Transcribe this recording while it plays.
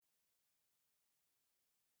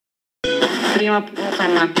prima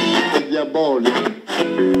persona. È diabolico.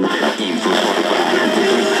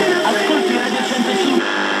 Ascolti Radio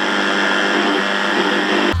 105.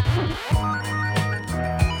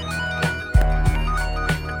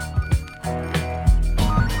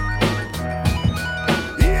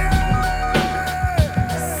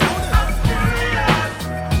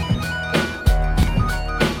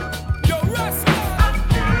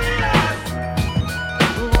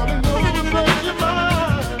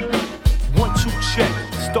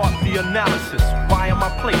 Analysis. Why am I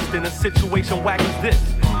placed in a situation whack as this?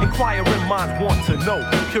 Inquiring minds want to know.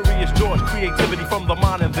 Curious George, creativity from the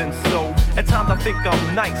mind and then so. At times I think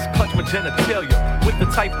I'm nice, clutch my genitalia with the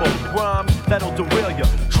type of rhyme that'll derail ya.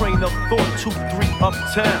 Train of thought, 2-3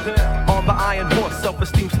 uptown. On the iron horse,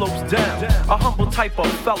 self-esteem slopes down. A humble type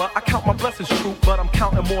of fella, I count my blessings true, but I'm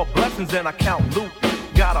counting more blessings than I count loot.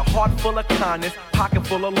 Got a heart full of kindness, pocket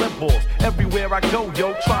full of lip balls. Everywhere I go,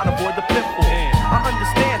 yo, trying to avoid the pitfalls. I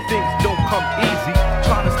understand things don't come easy.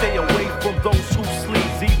 Trying to stay away from those who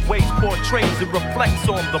sleazy ways portrays and reflects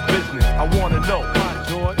on the business. I wanna know, why,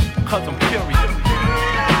 George? Cause I'm curious.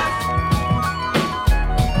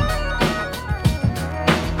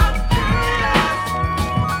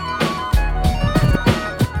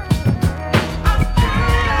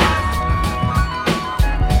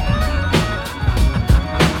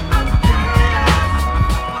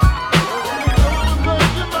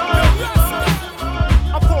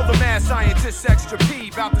 Extra P,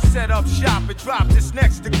 about to set up shop and drop this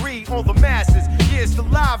next degree on the masses. Here's the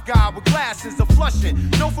live guy with glasses of flushing,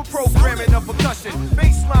 known for programming of percussion,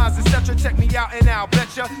 bass lines, etc. Check me out and I'll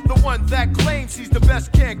betcha the one that claims he's the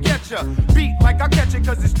best can't get ya. Beat like I catch it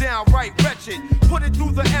cause it's downright wretched. Put it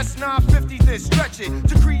through the S950 then stretch it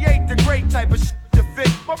to create the great type of shit to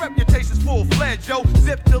fit. My reputation's full-fledged, yo.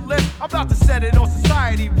 Zip the lip, I'm about to set it on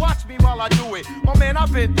society. Watch me while I do it. My man,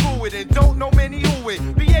 I've been through it and don't know many who it.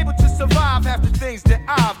 Be able to survive half the things that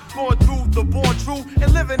I've gone through, the born true,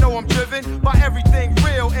 and living though I'm driven by everything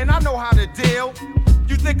real, and I know how to deal.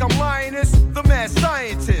 You think I'm lying? It's the mad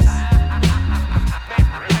scientist.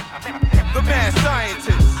 The mad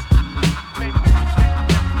scientist.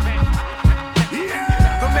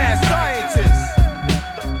 The mad scientist.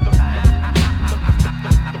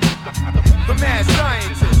 The mad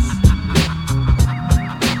scientist.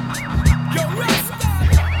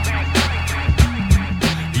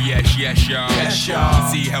 Yes, y'all. Yes, y'all.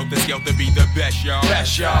 See how the skelter be the best, y'all.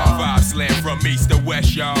 Best, y'all. 5 slam from east to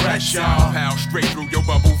west, y'all. Best, y'all. Pound straight through your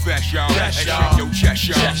bubble vest, y'all. Best, And y'all. shake your chest,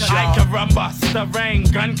 y'all. Chest, y'all. I caramba, the rain,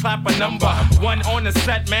 gun clap a number. One on the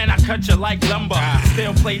set, man, I cut you like lumber.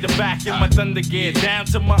 Still play the back in my thunder gear, down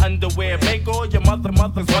to my underwear. Make all your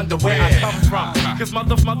mothers wonder where I come from. Cause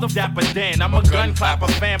mother dapper Dan, I'm a gun clapper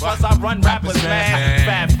fan. Plus I run rappers, man.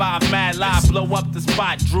 Fat 5, mad live, blow up the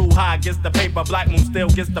spot. Drew High gets the paper, Black Moon still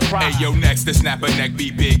gets the prize. Hey, yo, next to snap a neck,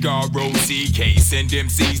 be big R-O-C-K. Send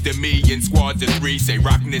MCs to me in squads of 3. Say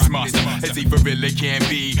rockin' this monster as he for really can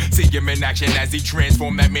be. See him in action as he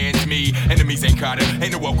transform that man's me. Enemies ain't caught him,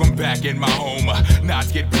 ain't no welcome back in my home.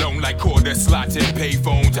 Knots get blown like quarter slots and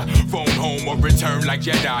payphones. Phone home or return like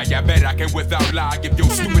Jedi. I bet I can without lie give your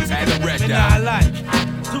students had a red And I eye. like,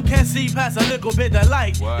 you can't see past a little bit of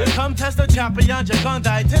light. What? You come test the champion, you're gonna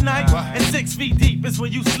die tonight. What? And 6 feet deep is where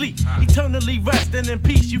you sleep. Eternally resting in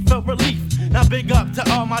peace, you felt relief. Now big up to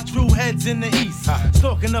all my true heads in the east.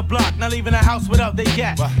 Stalking the block, not leaving the house without they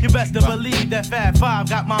gat. You best to believe that Fat 5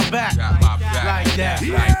 got my back. Got my back. Like that.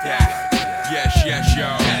 Like that. Yes,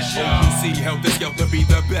 y'all. Yes, y'all. OUC help the skelter be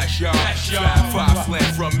the best, y'all. Best, y'all. 5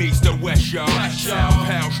 slam from east to west, y'all. Best, y'all.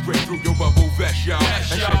 Pound straight through your bubble vest, y'all.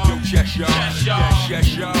 Best, And y'all. shake your chest, y'all. Best, y'all.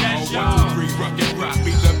 Yes, y'all. Best, 1, y'all. 2, 3, rock and rock,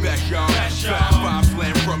 be the best, y'all. Best, y'all. 5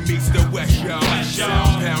 slam from east to west, y'all. Best,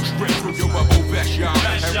 y'all. Pound straight through your bubble vest, y'all.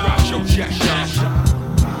 Best, And y'all. rock your chest, y'all.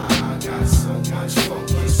 I got so much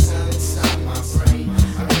focus inside my brain.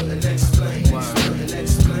 I couldn't explain.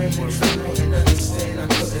 Couldn't understand. I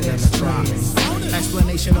couldn't explain.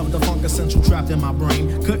 Explanation of the funk essential trapped in my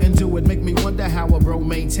brain. Couldn't do it, make me wonder how a bro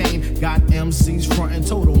maintain. Got MCs frontin'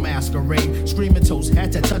 total masquerade. Screaming toast,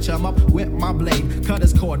 had to touch him up with my blade. Cut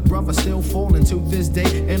his cord, brother still falling to this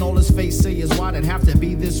day. And all his face say is why'd it have to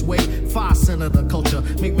be this way? 5% of the culture,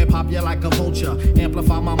 make me pop you like a vulture.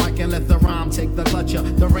 Amplify my mic and let the rhyme take the clutcher.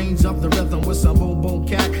 The reins of the rhythm with some boom boom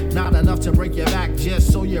cack. Not enough to break your back,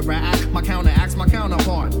 just so you react. My counteract's my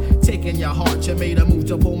counterpart. Taking your heart, you made a move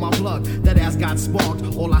to pull my plug. That ass got sparked.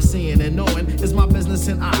 All I seeing and knowing is my business,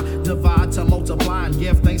 and I divide to multiply and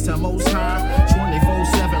give thanks to Most High.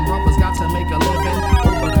 24/7, brothers got to make a living.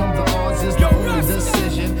 Overcome the odds is the only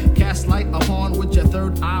decision. Cast light upon with your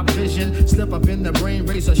third eye vision. Slip up in the brain,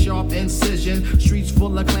 raise a sharp incision. Streets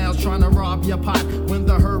full of clowns trying to rob your pot. When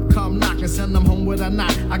the herb come knock and send them home with a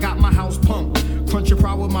knot. I got my house pumped. Crunch your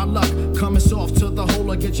pride with my luck. Coming soft to the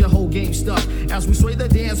hole or get your whole game stuck. As we sway the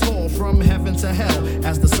dance hall from heaven to hell.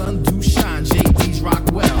 As the sun do shine, JD's rock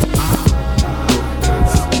well.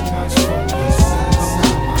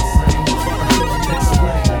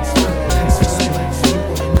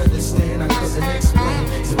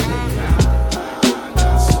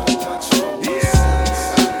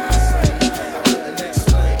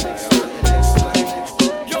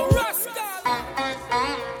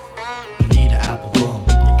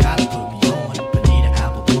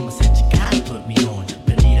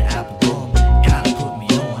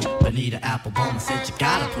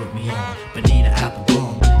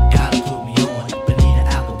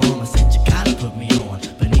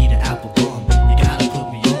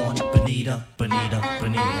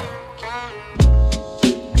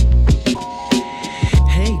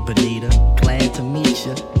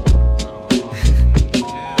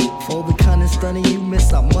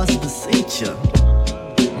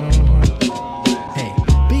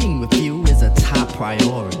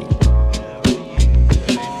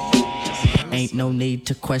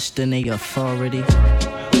 Question the authority.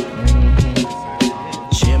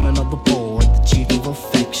 Chairman of the board, the chief of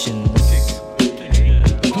affections.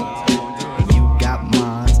 You got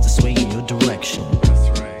minds to sway in your direction.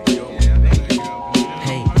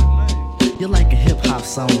 Hey, you're like a hip hop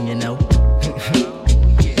song, you know.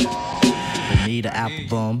 Bonita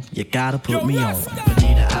Applebum, you gotta put me on.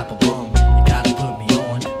 Bonita Applebum, you gotta put me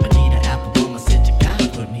on. Bonita Applebum, I said you gotta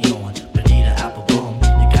put me on. Bonita Applebum,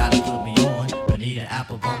 you gotta put me on. Bonita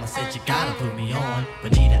Applebum, I said you gotta put me on.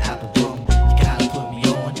 Bonita Applebum, you gotta put me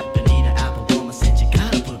on. Bonita Applebum, I said you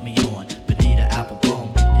gotta put me on. Bonita Applebum,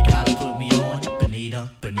 you gotta put me on. Bonita,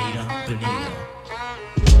 Bonita, Bonita.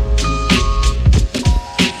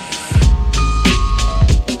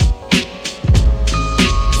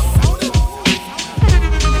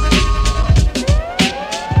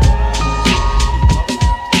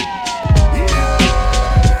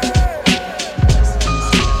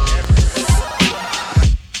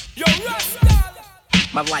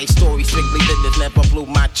 My life story strictly business, never blew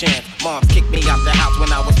my chance. Moms kicked me out the house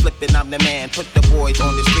when I was flipping, I'm the man. Put the boys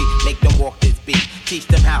on the street, make them walk this beat. Teach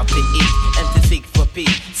them how to eat and to seek for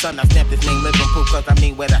peace. Son, I stamp this name living proof cause I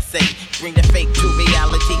mean what I say. Bring the fake to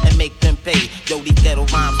reality and make them pay. Yo, these ghetto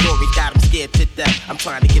rhyme stories got them scared to death. I'm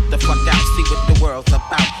trying to get the fuck out, see what the world's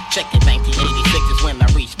about. Check it, 1986 is when I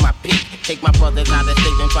reached my peak. Take my brothers out of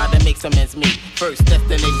state and try to make some ends meet. First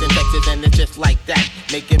destination Texas and it's just like that.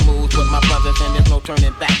 Making moves with my brothers and there's no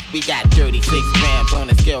turning back. We got 36 grams on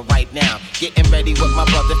the scale right now. Getting ready with my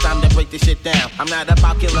brothers, time to break this shit down. I'm not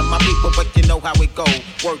about killing my people, but you know how it go.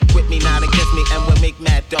 Work with me, not against me, and we'll make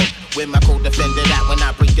mad dough. With my co-defender that when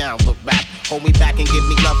I break down the rap. Hold me back and give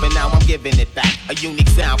me love, and now I'm giving it back. A unique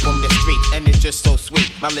sound from the streets, and it's just so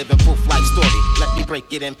sweet. My living proof life story, let me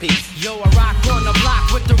break it in peace. Yo, I rock on the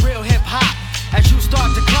block with the real hip-hop. As you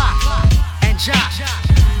start to clock and jock.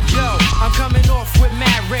 Yo, I'm coming off with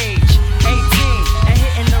mad rage. 18 and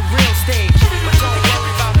hitting the real stage. But don't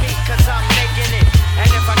worry about me, cause I'm making it. And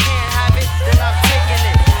if I can't have it, then I'm taking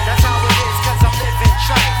it. That's how it is, cause I'm living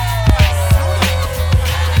trite.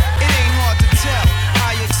 It ain't hard to tell.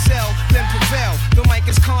 I excel, then prevail. The mic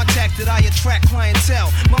is contacted, I attract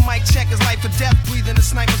clientele. My mic check is life or death, breathing a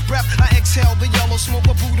sniper's breath. I exhale the yellow smoke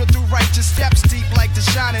of Buddha through righteous steps, deep like the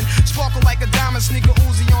shining. Sparkle like a diamond, sneaker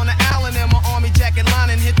Uzi on the island. And my army jacket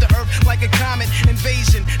lining hit the earth like a comet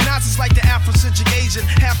invasion. Nazis like the Afrocentric Asian,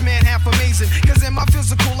 half man, half amazing. Cause in my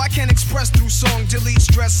physical, I can express through song. Delete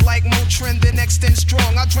stress like Motrin, then extend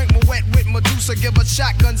strong. I drink my wet with Medusa, give us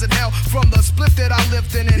shotguns in hell. From the split that I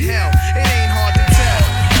lived in hell. It ain't hard to tell.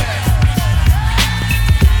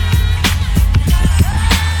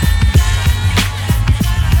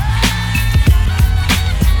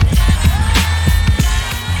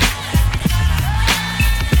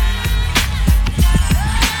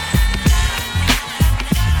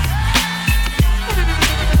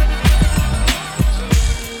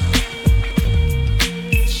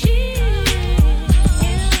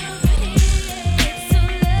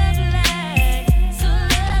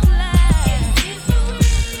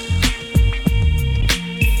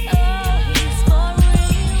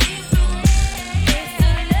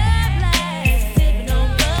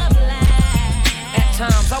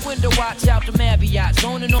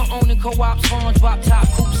 Co-ops, farms, drop top,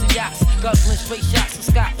 coops and yachts, guzzling straight shots of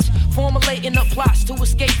scotch. Formulating up plots to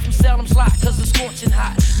escape from Salem's lot, cause it's scorching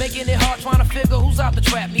hot. Making it hard trying to figure who's out to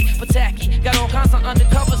trap me. But tacky, got all kinds of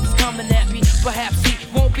undercovers that's coming at me. Perhaps he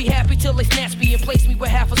won't be happy till they snatch me and place me where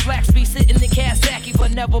half a slack be sitting in Kawasaki,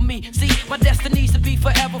 but never me. See, my destiny's to be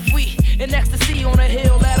forever free in ecstasy on a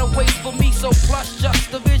hill that awaits for me. So plush,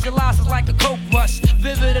 just to visualize is like a coke rush,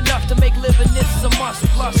 vivid enough to make living this a must.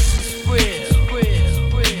 Plus, it's real.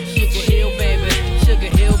 Sugar Hill, baby.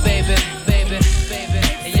 Sugar Hill, baby.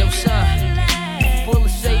 Hey, yo, son, pull the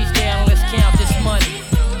sage down, let's count this money.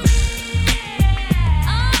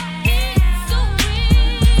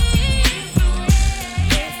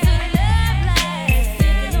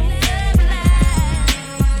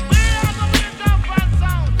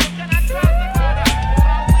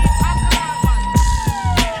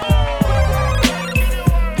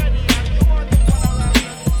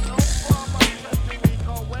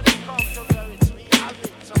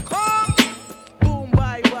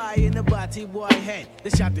 Boy head, the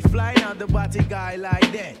shot be flying out the body guy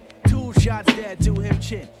like that. 2 shots dead to him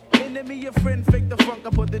chin. Enemy your friend, fake the funk, I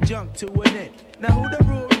put the junk to an end. Now who the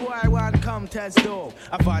rude boy want come test dog?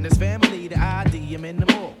 I find his family, the ID him in the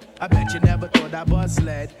mall. I bet you never thought I bust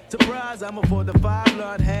sled. Surprise, I'm a 4-5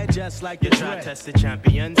 blood head just like you the try dread. test the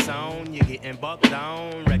champion sound, you getting bucked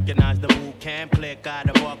down. Recognize the boot camp click out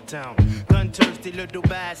of Bucktown. Gun thirsty little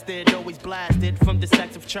bastard, always blasted from the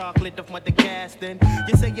sacks of chocolate of mother casting.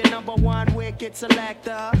 You say you're #1 wicked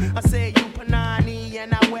selector. I say you Panani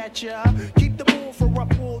and I wet ya. Keep the bull for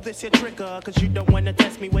up all this your trigger, cause you don't wanna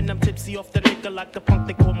test me when I'm tipsy off the liquor like the punk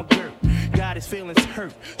they call my girl. Got his feelings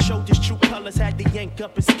hurt, showed his true colors, had to yank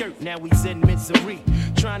up his skirt. Now he's in misery,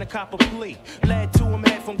 trying to cop a plea. Led to him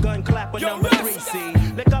head from gun clapper #3. See,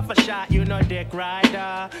 lick off a shot, you know dick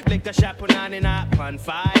rider. Lick a shot, Panani not on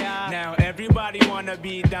fire. Now everybody wanna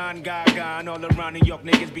be Don Gaga, and all around New York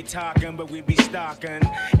niggas be talking, but we be stalking.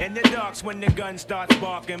 In the darks when the gun starts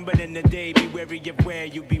barking, but in the day be wary of where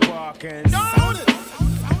you be walking.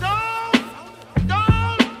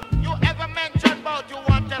 Don't you ever mention about you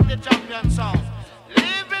want to the champion sound.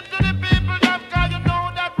 Leave it to the people them, cause you know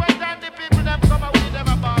that when time the people them come out with them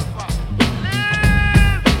about for.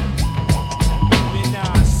 Leave! Me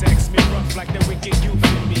nah sex, me rough like the wicked youth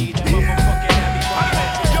in me. Them motherfucking everybody.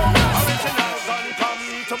 Yo, original gun come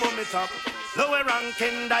to boom it up. Lower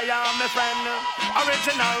ranking, I am my friend.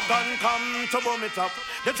 Original gun come to boom it up.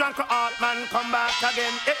 The drunk art man come back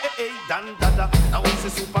again. Dan dada. Now it's a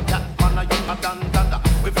super cat man, you a dan dada.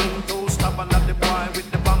 We fling two stab and at the boy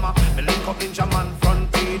with the bomber. Me link up ninja man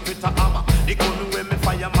front teeth with a hammer. The gun with me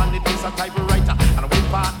fireman, it is a typewriter. And we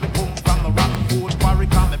part me come from the rock food quarry.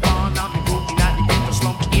 Cause me born and me grew in at the ghetto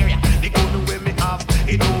slump area. The gun with me have,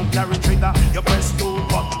 it don't carry trigger. You press 2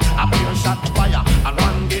 buttons, a pure shot fire. And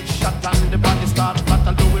one get shot and the body start flat.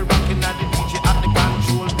 And do we rocking at the DJ at the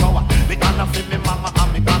control tower. Me gonna feel me mama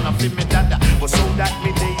and me gonna feel me dada. But so that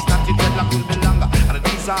me days not the dreadlock will be longer. And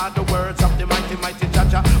these are the words of the mighty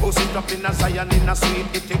Jaja, who sit up in a Zion in a sweet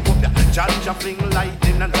Ethiopia. Jaja fling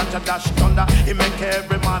lightning and Jaja dash thunder. He make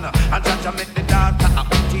every man and Jaja make the data.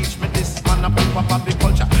 Teach me this man a pop up of the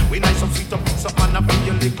culture. We nice up sweet up fix up man a feel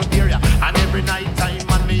your little area. And every night time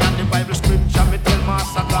man me and the Bible scripture me tell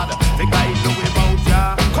Master God the guide the way about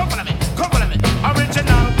ya. Come follow me,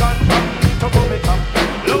 original gun to boom it up.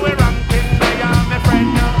 Louis ranking I am my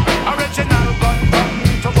friend. Original gun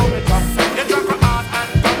to boom it up. You drop your heart and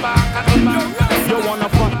come back and come back. You wanna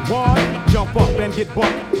front boy? Jump up and get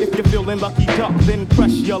bucked. If you're feeling lucky duck, then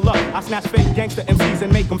press your luck. I snatch fake gangster MCs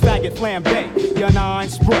and make them faggot flambe. Your 9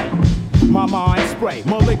 spray. My mind spray,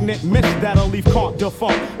 malignant mist that'll leave can't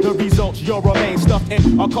defunct. The results, you'll remain stuffed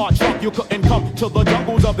in a car trunk. You couldn't come to the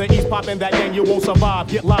jungles of the east, popping that gang, you won't survive.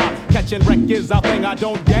 Get live, catching wreck is our thing. I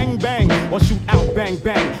don't gang bang or shoot out bang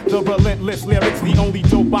bang. The relentless lyrics, the only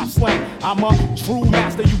dope I slang. I'm a true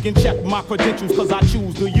master, you can check my credentials, cause I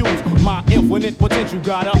choose to use my infinite potential.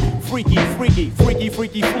 Got a freaky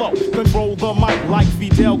flow. Control the mic like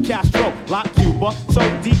Fidel Castro, like Cuba. So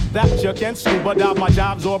deep that you can scuba dive. My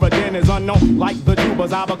job's origin is unknown, like the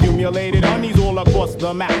tubers. I've accumulated honeys all across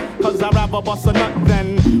the map. Cause I'd rather bust a nut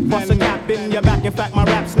than bust a cap in your back. In fact, my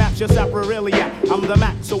rap snaps your sapriliac. I'm the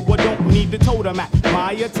Mac, so I don't need the totem Mac.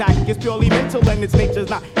 My attack is purely mental and its nature's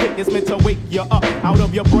not hit. It's meant to wake you up out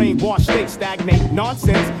of your brainwash state. Stagnate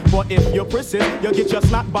nonsense, but if you persist, you'll get your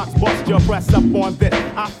snot box bust. You press up on this.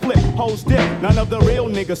 I flip, hoes dip, none of the real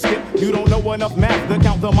niggas skip. You don't know enough math to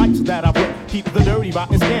count the mics that I rip. Keep the dirty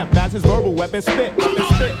rotten stamp as his verbal weapon spit.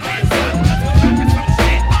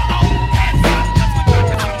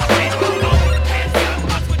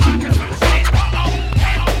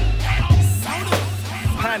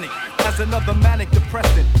 Panic as another manic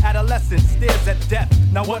depressant. Adolescent stares at death.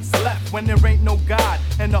 Now what's left when there ain't no God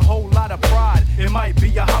and a whole lot of pride? It might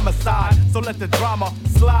be a homicide, so let the drama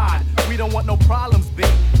slide. We don't want no problems, B.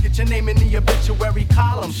 Get your name in the obituary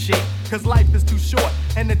column, shit. Cause life is too short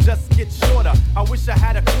and it just gets shorter. I wish I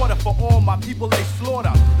had a quarter for all my people they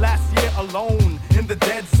slaughter. Last year alone in the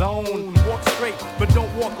dead zone. Walk straight, but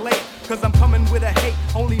don't walk late. Cause I'm coming with a hate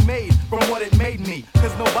only made from what it made me.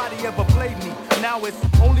 Cause nobody ever played me. Now it's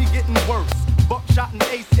only getting worse. Buckshot and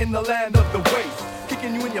ace in the land of the waste.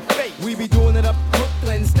 Kicking you in your face. We be doing it up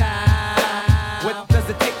Brooklyn style. What does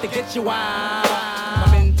it take to get you out? My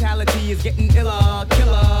mentality is getting iller,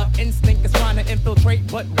 killer. Instinct is trying to infiltrate,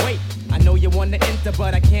 but wait. I know you want to enter,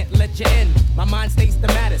 but I can't let you in. My mind stays the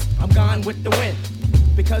maddest. I'm gone with the wind.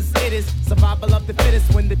 Because it is survival of the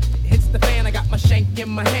fittest. When the hits the fan, I got my shank in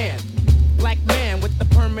my hand. Black man with the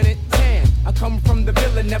permanent tan. I come from the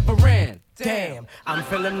villa, never ran. Damn, I'm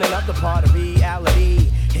feeling another part of reality.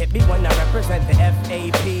 Hit me when I represent the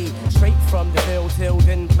FAP. Straight from the Bill till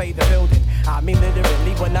then play the building. I mean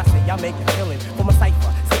literally when I say I make a killing. For my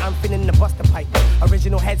cipher, see I'm finna the Buster Piper.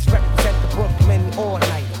 Original heads represent the Brooklyn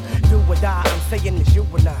all-nighter. Do or die, I'm saying it's you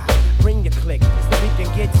and I. Bring your click so we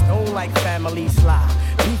can get stoned like family slide.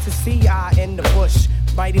 B2CI in the bush.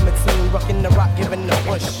 Mighty Mateen rocking the rock, giving the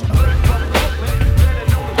push.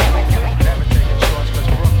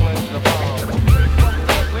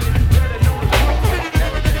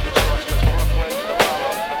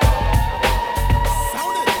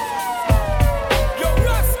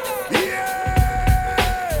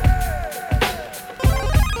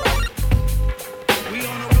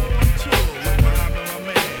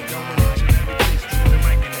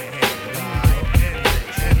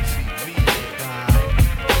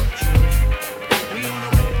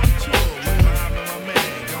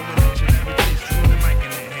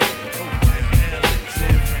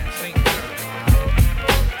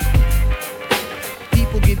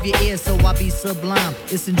 Sublime.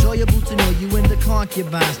 It's enjoyable to know you in the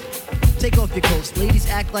concubines. Take off your coats, ladies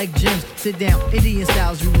act like gems. Sit down, Indian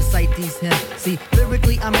styles, you recite these hymns. See,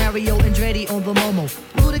 lyrically I'm Mario Andretti on the Momo.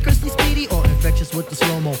 Ludicrously speedy or infectious with the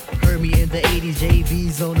slow-mo. Heard me in the 80s,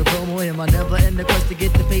 JV's on the promo. Am I never in the quest to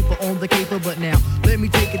get the paper on the caper? But now, let me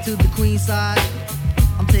take it to the Queen side.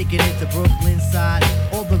 I'm taking it to Brooklyn side.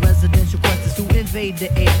 All the residential questions who invade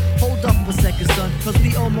the air. Hold up a second, son, cause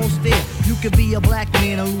we almost there. You could be a black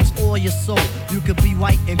man and lose all your soul. You could be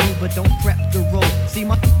white and blue, but don't prep the road. See,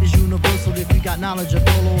 my is universal if you got knowledge of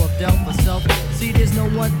Dolo or Del myself. See, there's no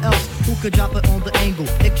one else who could drop it on the angle.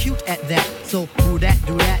 They're cute at that. So, do that,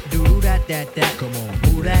 do that, do that, that. Come on.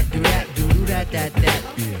 Do that, do that, do that, that.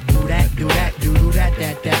 Yeah. Do that, do that, do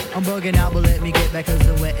that, that. I'm bugging out, but let me get back cause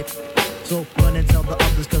I'm wet. So run and tell the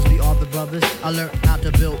others cause we are the brothers. I learned how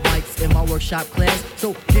to build mics in my workshop class.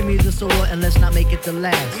 So give me the sword and let's not make it the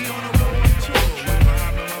last. We on the road too.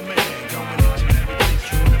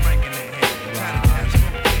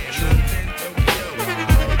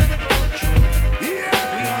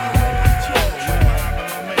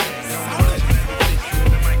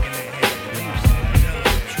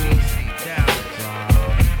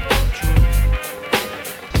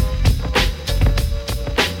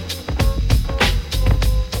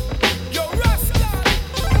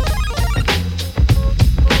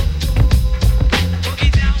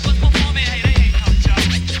 Boogie down was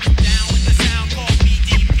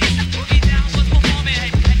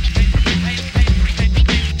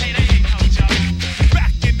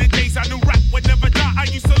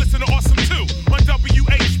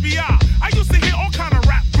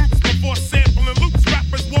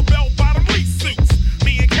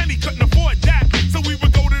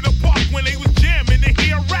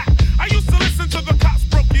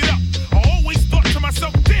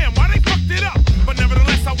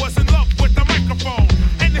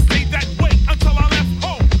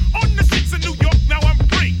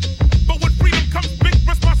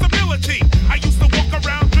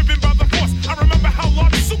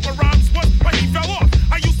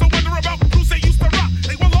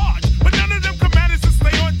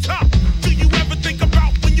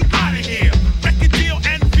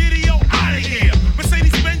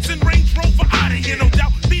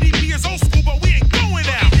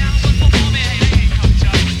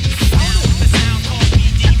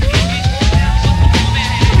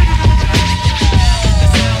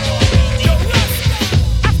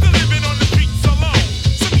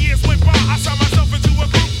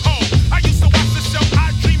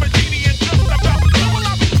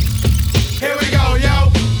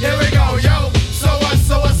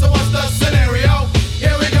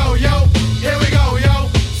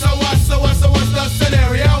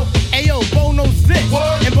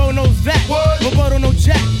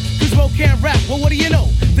rap, well what do you know?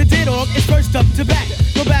 The dead dog is first up to bat.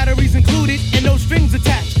 No batteries included and no strings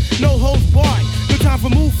attached. No holds barred, no time for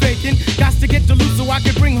move faking. Got to get the loot so I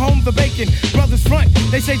can bring home the bacon. Brothers front,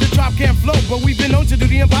 they say the drop can't flow, but we've been known to do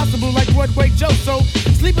the impossible like Broadway Joe. So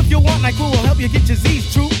sleep if you want, like we'll help you get your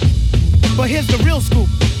Z's true. But here's the real scoop.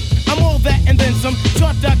 I'm all that and then some.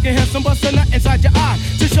 Short, dark, and handsome, bust a nut inside your eye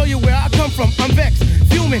to show you where I come from. I'm vexed,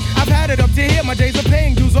 fuming. I've had it up to here. My days of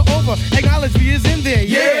paying dues are over. Acknowledge me is in there.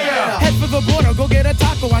 Yeah. Head for the border, go get a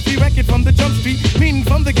taco. I see wreck it from the jump street, meaning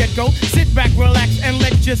from the get go. Sit back, relax, and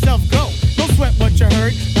let yourself go. Don't sweat what you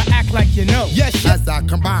heard, but act like you know. Yes, as I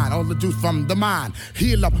combine all the juice from the mind.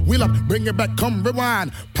 Heal up, wheel up, bring it back, come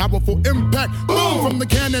rewind. Powerful impact, boom from the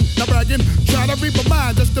cannon. Not bragging, try to read my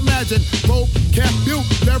mind. Just imagine,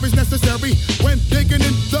 vocabulary's necessary when digging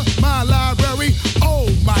into my library. Oh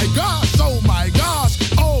my gosh, oh my gosh,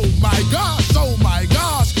 oh my gosh, oh my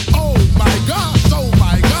gosh, oh my gosh, oh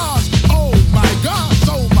my gosh, oh my gosh, oh my gosh,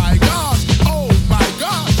 oh my gosh, oh my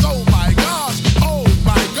gosh, oh my gosh,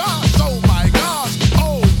 oh my gosh, oh my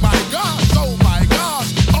gosh, oh my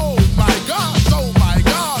gosh, oh my gosh, oh my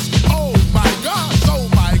gosh, oh my gosh, oh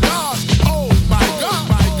my gosh, oh my gosh,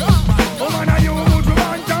 my God. Oh man, are you a good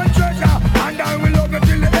romance and treasure? And I will love you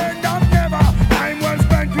till the end of never. Time well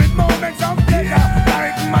spent with moments of pleasure.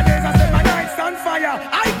 Like my days, I set my nights on fire.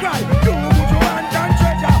 I cry, you a good romance and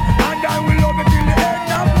treasure. And I will love you till the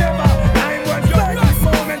end of never. Time well spent with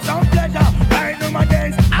moments of pleasure. Right through my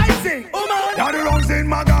days, I sing. Oh man, now the rose in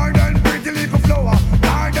my garden, pretty little flower.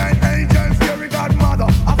 Garden angel, fairy godmother.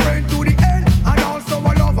 A friend to the end, and also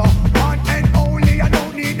a lover. One and only, I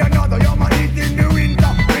don't need another. You're my heat in the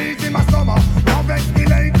winter, breeze in my summer. Now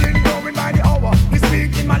escalating, going by the hour. You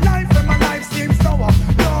speak in my life, and my life seems sour.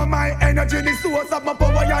 You're my energy, the source of my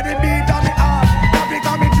power. You're the beat of me heart, topic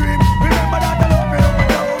of me dream. Remember that I love you, but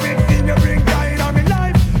now it seems you bring joy in my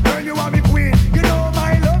life. Girl, you are me queen. You know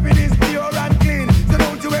my loving is pure and clean. So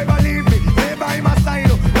don't you ever leave me, stay by my side.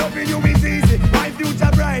 Loving you is easy, my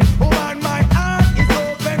future bright. Oh man, my heart is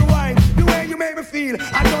open wide. The way you make me feel,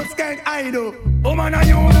 I just can't hide. Oh man, are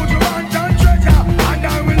you would you want and treasure? And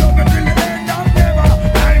I will love you till the end of never.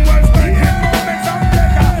 Time well spent in moments of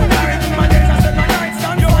pleasure. Right in my days, I set my nights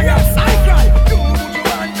on fire. I cry, you would you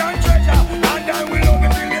want and treasure? And I will love you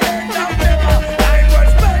till the end of never. Time well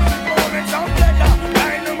spent in moments of pleasure.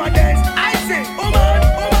 Right in my days, I sing. Oh man,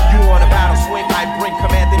 oh man. You on a battle swing, I bring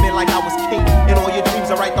commanding me like I was king. In all your dreams,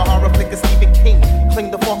 I write the horror flick of Stephen King. Cling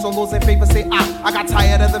the forks on those in favor, say I got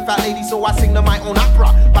tired of the fat lady, so I sing to my own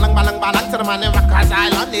opera. Balang balang balang to the man in Rikers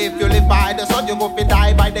Island. If you live by the sun, you go fi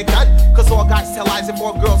die by the gun. Cause all guys tell lies and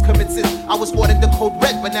more girls commit sin. I was ordered the code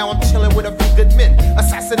red, but now I'm chilling with a few good men.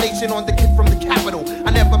 Assassination on the kid from the capital.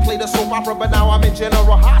 I never played a soap opera, but now I'm in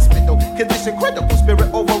general hospital. Condition critical, spirit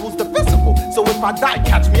overrules the physical. So if I die,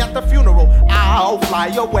 catch me at the funeral. I'll fly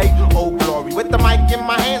away, oh glory. With the mic in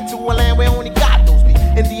my hand to a land where only God knows me.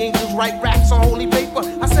 And the angels write raps on holy paper.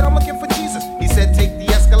 I said I'm looking for Jesus. He said take the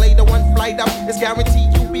escalator, one flight up. It's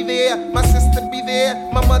guaranteed you'll be there. My sister be there,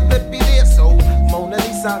 my mother be there. So Mona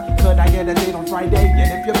Lisa, could I get a date on Friday?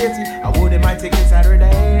 And if you're busy, I wouldn't mind taking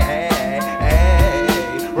Saturday. Hey,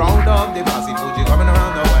 hey, round up the posse, Fuji coming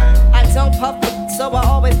around the way. I don't puff, so I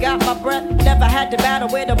always got my breath. Never had to battle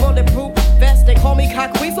with a bulletproof vest. They call me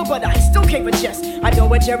cockweasel, but I still keep a chest. I know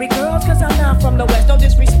where Jerry girls, cause I'm not from the west. No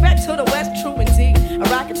disrespect to the west, true indeed. I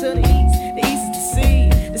rock it to the east is the sea.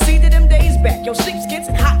 The sea to them days back, yo, sheepskins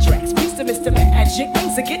and hot tracks. Peace to Mr. Magic,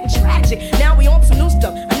 things are getting tragic. Now we on some new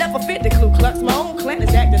stuff, I never fit the Ku Klux. My own clan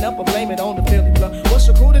is acting up, I blame it on the Philly blood. What's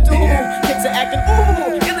your crew to do? Kids are acting,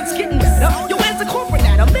 ooh, it's getting better. Yo, where's the corporate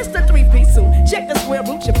at? I'm Mr. 3-piece suit. Check the square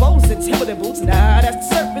root, your bows and Timberland boots. Nah, that's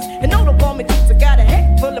the surface. And no, the woman thinks I got a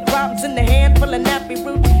head full of problems in the hand full of nappy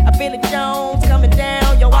root. I feel it Jones coming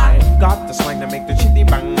down, yo, I got the slang to make the chitty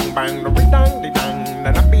bang bang, the ring-dang, the dang,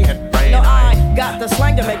 the nappy head brain. No, I got the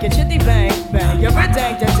slang to make it chitty bang bang, your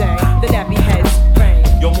dang da dang, the nappy heads brain.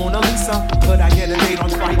 Yo, Mona Lisa, could I get a date on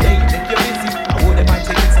Friday? If you're busy, I wouldn't mind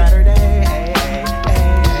taking Saturday. Hey, hey,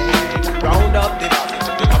 hey, round up the posse,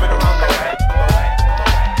 you're coming around the way.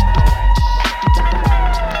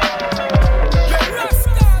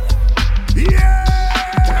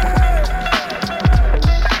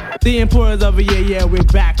 The importance of a yeah, we're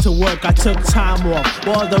back to work. I took time off,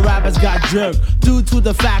 all the rappers got jerked. Due to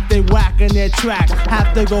the fact they whacking their track.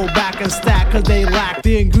 Have to go back and stack cause they lack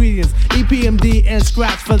the ingredients. EPMD and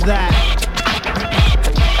scratch for that.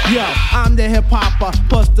 Yo, I'm the hip hopper,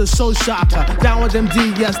 plus the soul shocker. Down with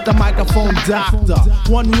MD, yes, the microphone doctor.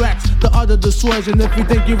 One Rex, the other dissuasion. If you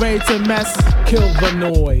think you're ready to mess, kill the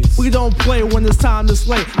noise. We don't play when it's time to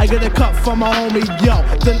slay. I get a cut from my homie, yo,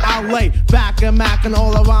 then I lay back and mac and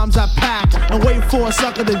all the rhymes I pack and wait for a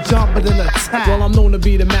sucker to jump and then attack. Well, I'm known to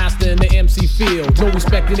be the master in the MC field. No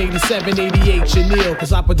respect in 87, 88, Chanel,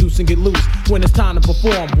 cause I produce and get loose when it's time to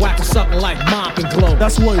perform. Wax a sucker like Mop and Glow.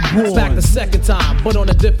 That's what it born. It's back the second time, but on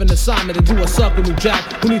a different assignment to do a sucker new jack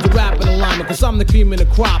who needs a rap in alignment, cause I'm the cream in the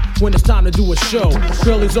crop when it's time to do a show.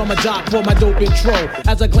 Girlies on my jock for my dope intro.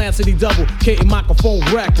 As I glance at the double, K microphone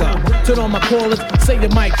wrecker. Turn on my callers, say your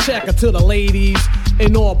mic checker to the ladies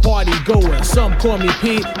and all party goers. Some call me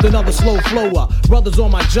Pete, then others slow flower. Brothers on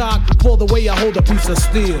my jock for the way I hold a piece of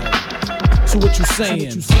steel. So what you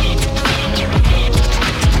saying?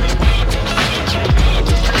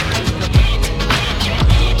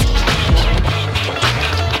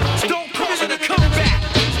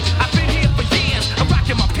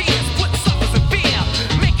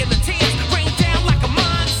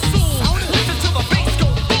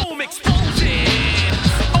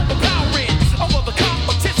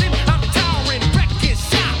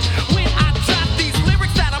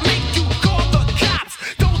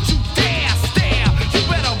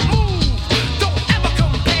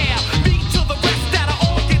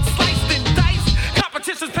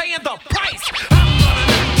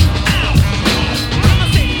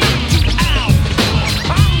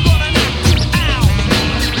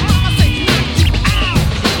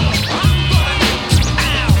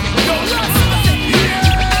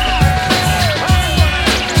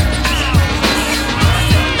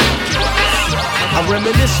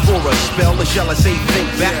 Reminisce for a spell, or shall I say think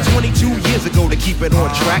back 22 years ago to keep it on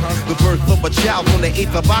track. The birth of a child on the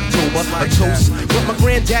 8th of October. A toast, but my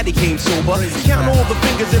granddaddy came sober. Count all the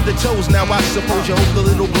fingers and the toes, now I suppose you hope the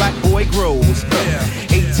little black boy grows.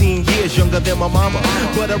 18 years younger than my mama,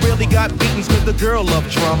 but I really got beatings cause the girl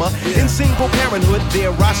loved drama. In single parenthood,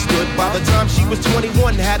 there I stood. By the time she was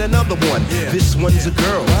 21, had another one. This one's a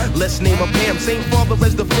girl, let's name her Pam. Same father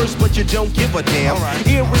as the first, but you don't give a damn.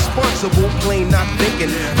 Irresponsible, plain not thinking.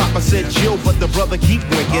 Papa said chill, but the brother keep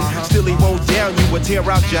winking. Still he won't down you or tear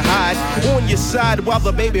out your hide. On your side while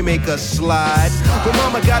the baby make a slide. But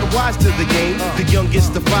mama got wise to the game. The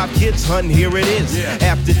youngest of 5 kids, hun, here it is.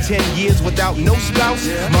 After 10 years without no spouse,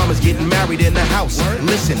 mama's getting married in the house.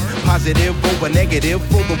 Listen, positive over negative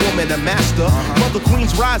for the woman a master. Mother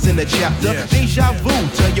Queen's rise in the chapter. Deja vu,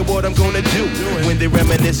 tell you what I'm gonna do when they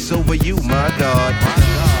reminisce over you, my God.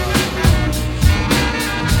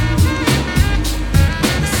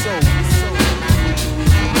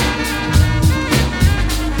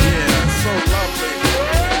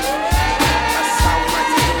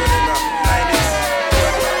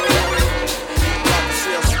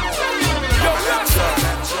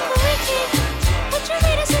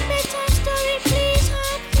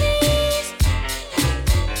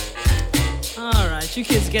 You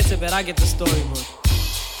kids get to bed, I get the storybook.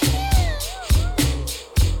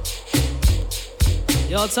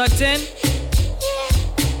 Y'all tucked in?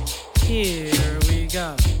 Here we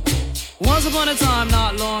go. Once upon a time,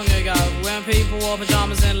 not long ago, when people wore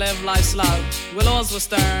pajamas and lived life slow, where laws were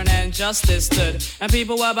stern and justice stood, and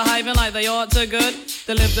people were behaving like they ought to good,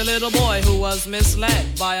 there lived a little boy who was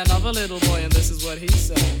misled by another little boy, and this is what he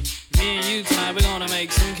said. Me and you tonight, we're gonna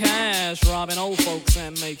make some cash, robbing old folks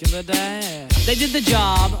and making the dash. They did the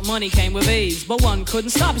job, money came with ease, but one couldn't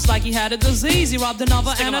stop, it's like he had a disease. He robbed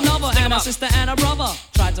another and another, and a sister and a brother.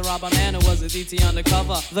 Tried to rob a man who was a DT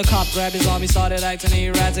undercover. The cop grabbed his arm, he started acting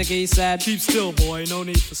erratic. He said, keep still, boy, no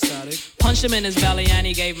need for static. Punched him in his belly and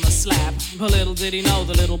he gave him a slap, but little did he know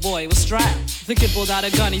the little boy was strapped. The kid pulled out a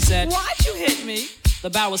gun, he said, why'd you hit me? The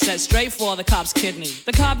barrel set straight for the cop's kidney.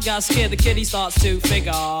 The cop got scared, the kid he starts to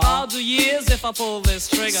figure, I'll do years if I pull this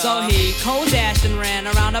trigger. So he cold dashed and ran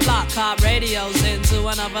around the block. Cop radios into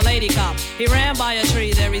another lady cop. He ran by a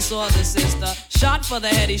tree, there he saw the sister. Shot for the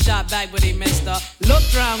head, he shot back but he missed her.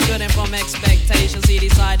 Looked round good and from expectations, he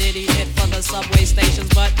decided he'd hit for the subway stations.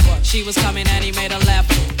 But she was coming and he made a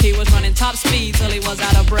left. He was running top speed till he was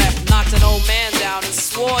out of breath. Knocked an old man down and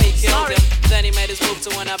swore he killed him. Then he made his move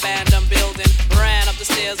to an abandoned building. Ran up the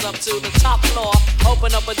stairs up to the top floor.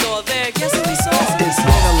 Opened up a door there, guess who he saw? It's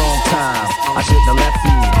been a long time, I shouldn't have left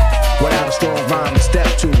you without a strong rhyme to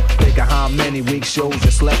step to. Think of how many weeks shows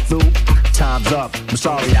you slept through. Time's up, I'm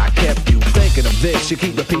sorry I kept you. Think thinking of this, you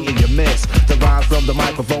keep repeating your miss. The rhymes from the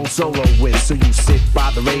microphone soloist. So you sit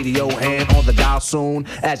by the radio, hand on the dial soon.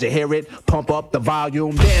 As you hear it, pump up the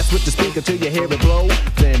volume. Dance with the speaker till you hear it blow.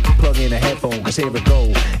 Then plug in a headphone, cause here it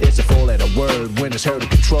go. It's a four-letter word when it's heard to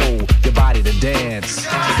control your body to dance.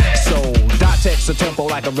 So, dot text a tempo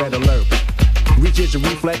like a red alert. Reach your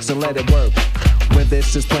reflex and let it work. When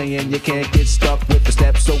this is playing, you can't get stuck with the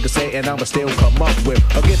steps. So can say, and I'ma still come up with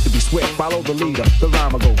a gift to be swift. Follow the leader, the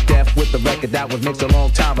rhyme will go deaf with the record that was mixed a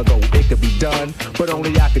long time ago. It could be done, but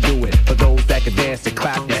only I could do it. For those that can dance and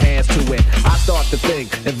clap your hands to it. I start to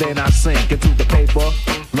think, and then I sink into the paper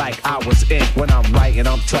like I was ink. When I'm writing,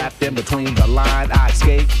 I'm trapped in between the line. I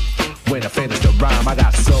escape when I finish the rhyme. I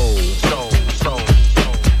got soul.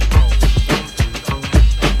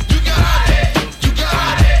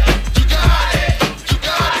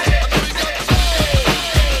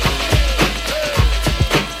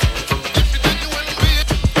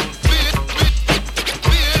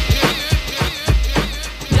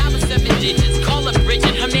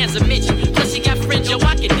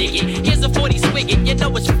 You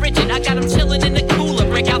know it's frigid. I got him chillin' in the cooler.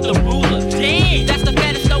 Break out the ruler. Damn, that's the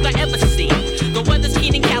fattest dog I ever seen. The weather's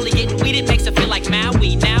keen and Cali getting weed. It makes it feel like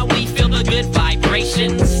Maui. Now we feel the good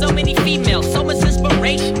vibrations. So many females, so much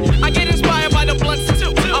inspiration. I get inspired by the blunts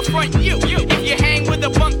too. I'll front you. If you hang with a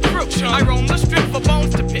bunk crew, I roam the strip for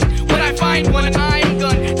bones to pick. When I find one, I'm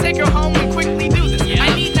gun. Take her home and quickly do this. Yeah.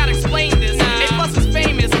 I need not explain this. A plus is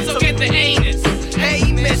famous, so get the anus.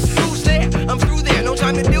 Hey, miss, who's there? I'm through there. No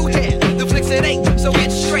time to do hair. It ain't, so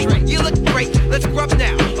get straight. You look great, let's grub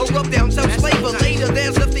now. Or rub down some flavor. Later,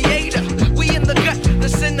 there's the theater. We in the gut, the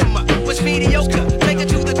cinema was mediocre. Take it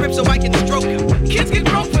to the grip so I can stroke her. Kids get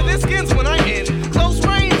broke for their skins when I'm in close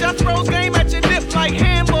range. I throws game at your dip like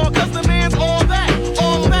handball, cause the man's all that,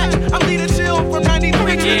 all that. I'm leading chill from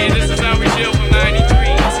 93. Yeah, this is how we chill from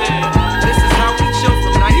 93. This is how we chill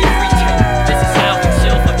from 93. This is how we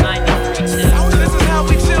chill from 93. This is how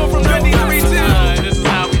we chill from 93.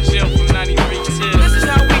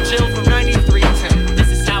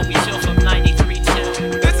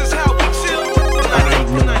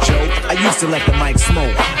 To let the mic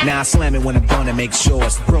smoke. Now I slam it when I'm done and make sure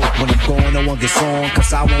it's broke. When I'm gone, no one gets on,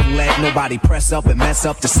 cause I won't let nobody press up and mess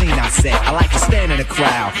up the scene I set. I like to stand in the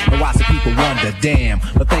crowd and watch the people wonder, damn.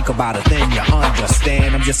 But think about it, then you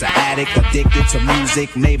understand. I'm just an addict, addicted to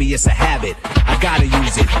music. Maybe it's a habit, I gotta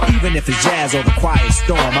use it. Even if it's jazz or the quiet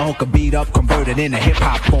storm, I hook a beat up, convert it into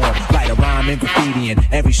hip-hop form. Write a rhyme in graffiti and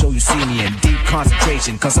every show you see me in deep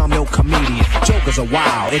concentration, cause I'm no comedian. Jokers are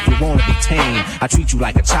wild, if you wanna be tame. I treat you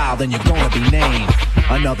like a child, then you're gonna be named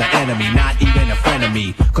another enemy, not even a friend of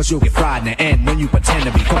me. Cause you'll get fried in the end when you pretend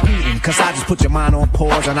to be competing. Cause I just put your mind on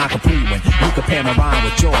pause and I complete when you compare my rhyme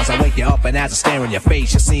with yours. I wake you up and as I stare in your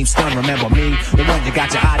face, you seem stunned. Remember me, the one you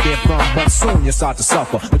got your idea from. But soon you start to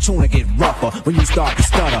suffer, the tune will get rougher. When you start to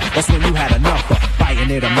stutter, that's when you had enough of fighting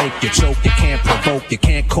it'll make you choke. You can't provoke, you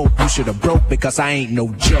can't cope. You should've broke because I ain't no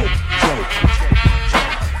joke.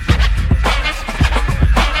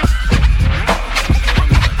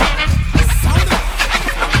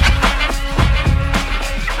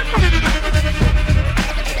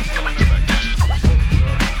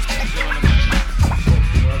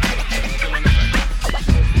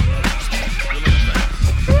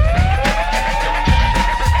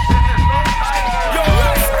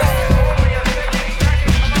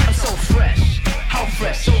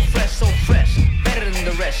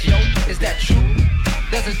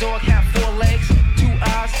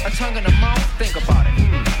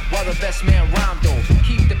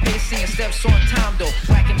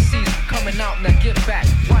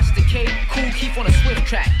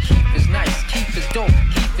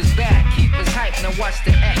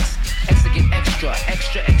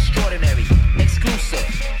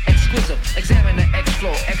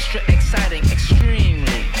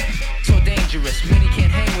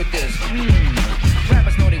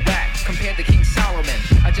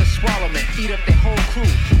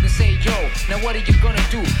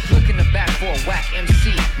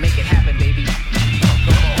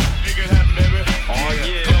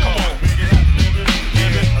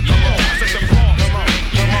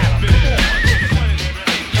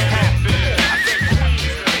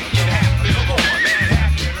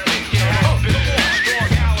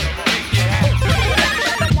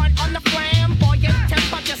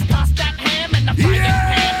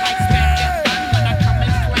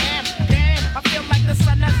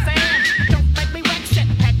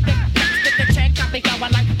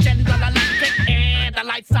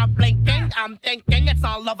 I'm thinking it's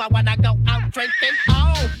all over when I go out drinking.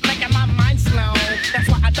 Oh, making my mind slow. That's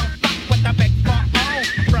why I don't fuck with the big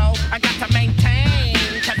 4-0, bro. I got to maintain,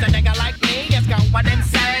 cause a nigga like me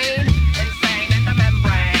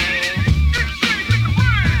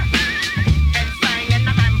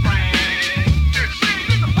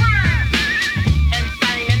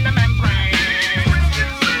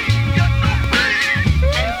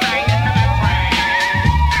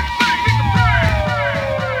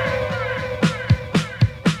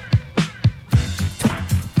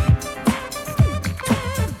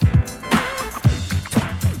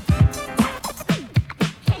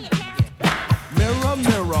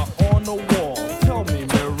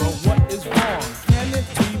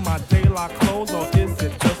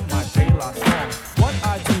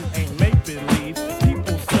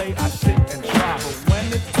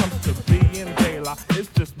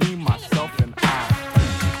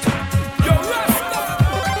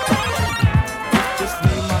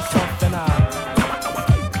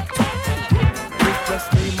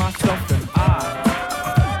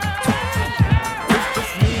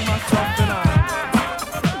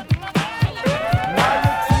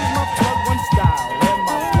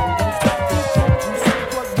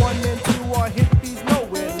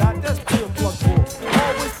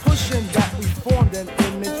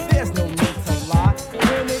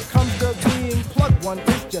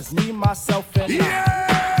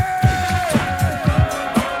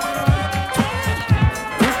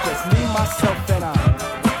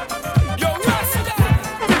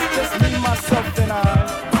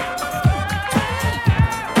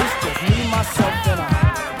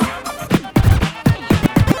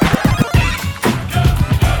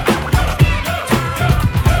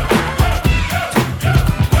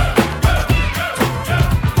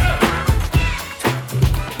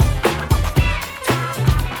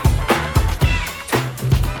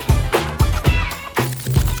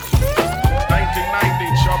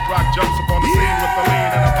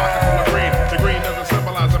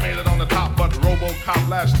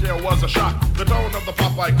last year was a shock. The tone of the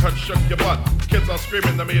Popeye cut shook your butt. Kids are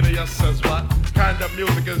screaming, the media says what? Kind of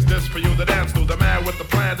music is this for you to dance to? The man with the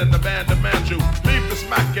plan and the band demands you. Leave the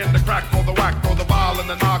smack and the crack for the whack, throw the ball and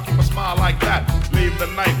the knock, keep a smile like that. Leave the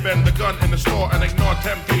knife and the gun in the store and ignore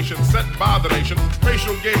temptation set by the nation.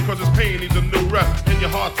 Racial game causes pain, needs a new rep. In your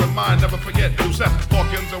heart and mind, never forget who Seth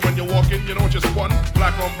Hawkins. And when you're walking, you know what you're squatting.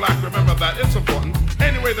 Black on black, remember that, it's important.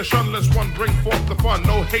 Anyway, the shunless one bring forth the fun.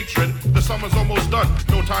 No hatred, the summer's almost done.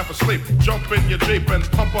 No time for sleep. Jump in your Jeep and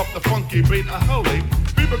pump up the funky beat. Holy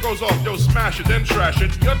fever goes off, yo, smash it, then trash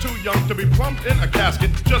it. You're too young to be plumped in a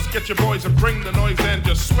casket. Just get your boys and bring the noise and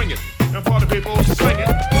just swing it. And party people, sing it.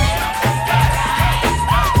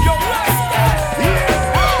 Yo,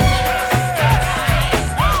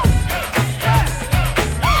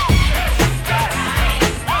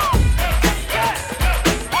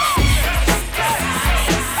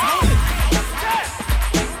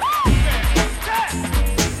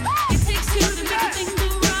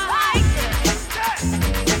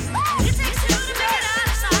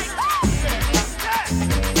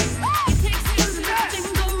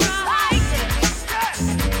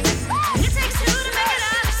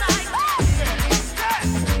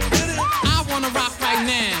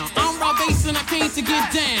 to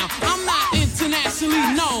get down. I'm not internationally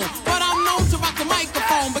known, but I'm known to rock the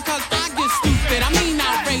microphone because I get stupid, I mean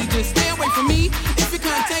outrageous. Stay away from me if you're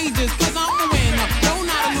contagious, cause I'm a winner, no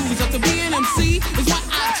not a loser. To be an MC is what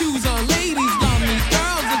I choose. Ladies love me,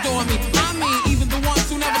 girls adore me. I mean even the ones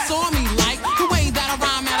who never saw me like the way that I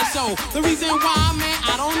rhyme at a show. The reason why, man,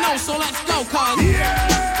 I don't know, so let's go, cause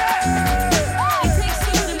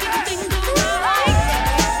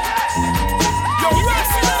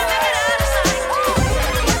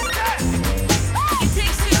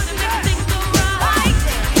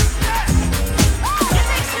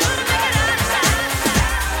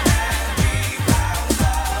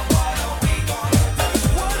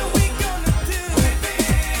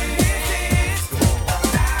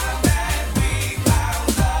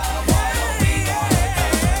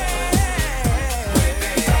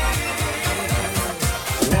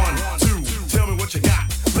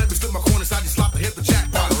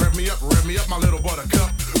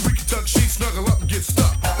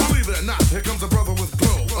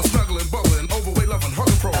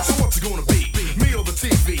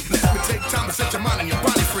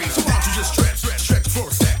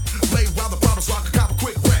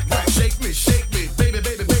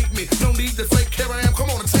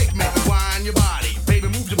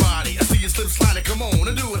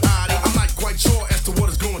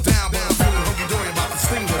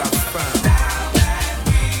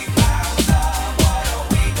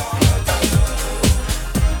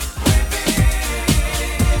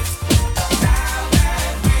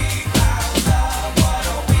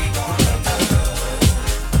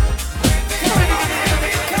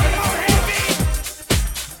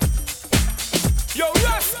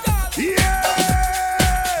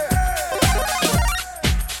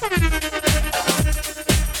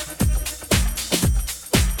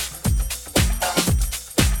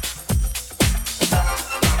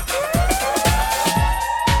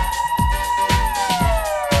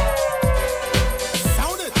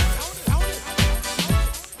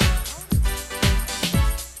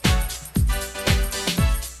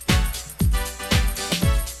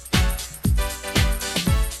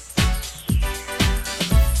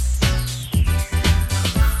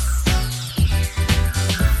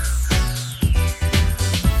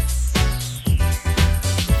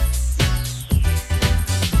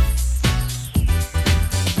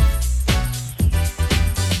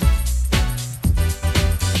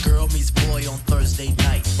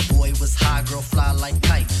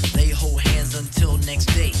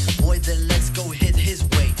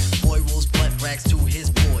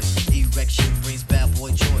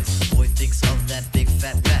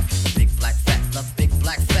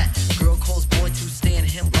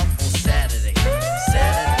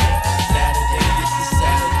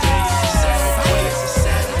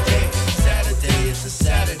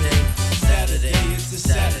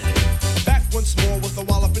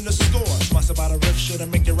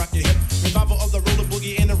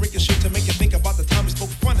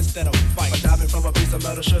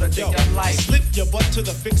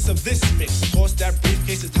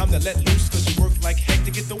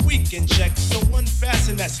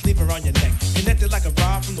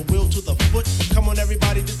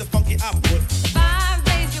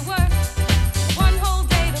Raise your worth.